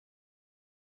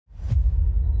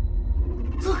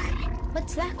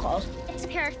What's that called? It's a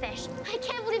parrotfish. I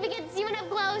can't believe we get to see one up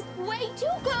close. Way too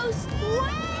close.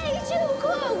 Way too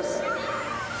close.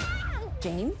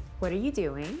 Jane, what are you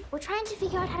doing? We're trying to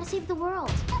figure out how to save the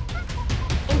world.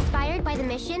 Inspired by the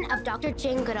mission of Dr.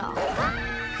 Jane Goodall.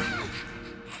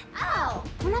 Oh!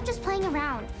 We're not just playing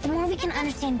around. The more we can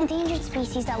understand endangered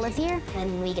species that live here,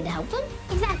 Then we can help them?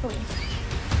 exactly.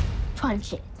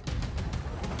 Punch it.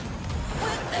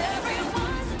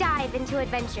 Dive into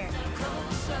adventure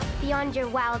beyond your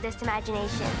wildest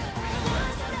imagination.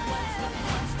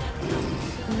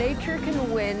 Nature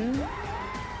can win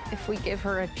if we give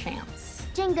her a chance.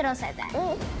 Jane Goodall said that.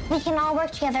 We can all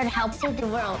work together to help save the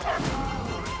world.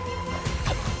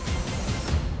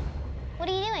 What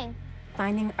are you doing?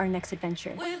 Finding our next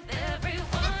adventure.